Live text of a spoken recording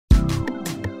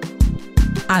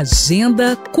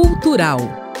Agenda Cultural.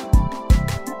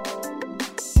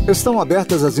 Estão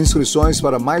abertas as inscrições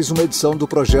para mais uma edição do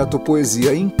projeto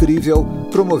Poesia InCrível,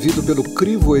 promovido pelo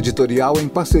Crivo Editorial em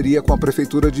parceria com a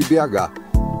Prefeitura de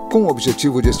BH. Com o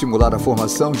objetivo de estimular a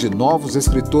formação de novos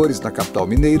escritores na capital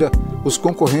mineira, os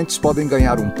concorrentes podem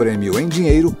ganhar um prêmio em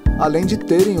dinheiro, além de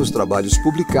terem os trabalhos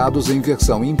publicados em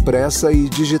versão impressa e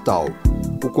digital.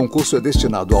 O concurso é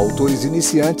destinado a autores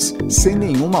iniciantes sem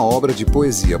nenhuma obra de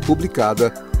poesia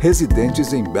publicada,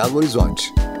 residentes em Belo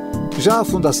Horizonte. Já a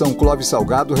Fundação Clóvis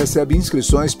Salgado recebe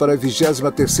inscrições para a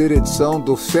 23ª edição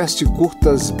do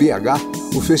Curtas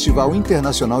BH, o Festival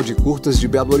Internacional de Curtas de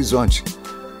Belo Horizonte.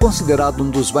 Considerado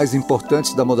um dos mais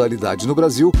importantes da modalidade no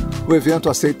Brasil, o evento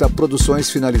aceita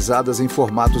produções finalizadas em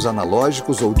formatos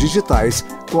analógicos ou digitais,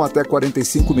 com até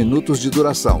 45 minutos de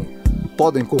duração.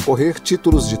 Podem concorrer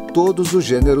títulos de todos os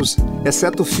gêneros,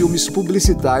 exceto filmes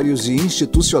publicitários e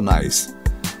institucionais.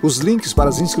 Os links para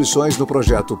as inscrições no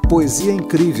projeto Poesia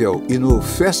InCrível e no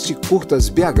Curtas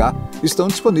BH estão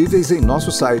disponíveis em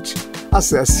nosso site.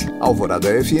 Acesse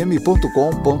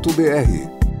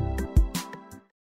alvoradafm.com.br.